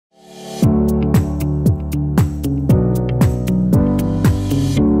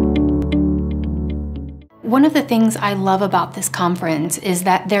One of the things I love about this conference is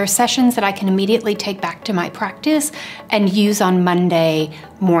that there are sessions that I can immediately take back to my practice and use on Monday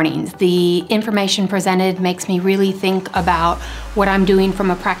mornings. The information presented makes me really think about what I'm doing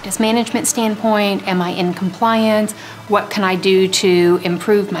from a practice management standpoint. Am I in compliance? What can I do to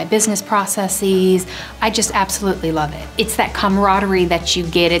improve my business processes? I just absolutely love it. It's that camaraderie that you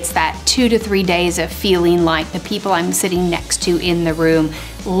get. It's that 2 to 3 days of feeling like the people I'm sitting next to in the room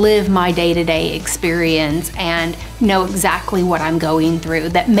live my day-to-day experience and know exactly what I'm going through,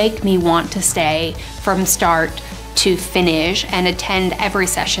 that make me want to stay from start to finish and attend every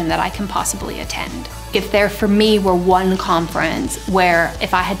session that I can possibly attend. If there for me were one conference where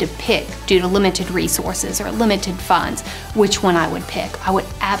if I had to pick due to limited resources or limited funds, which one I would pick, I would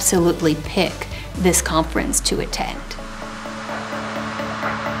absolutely pick this conference to attend.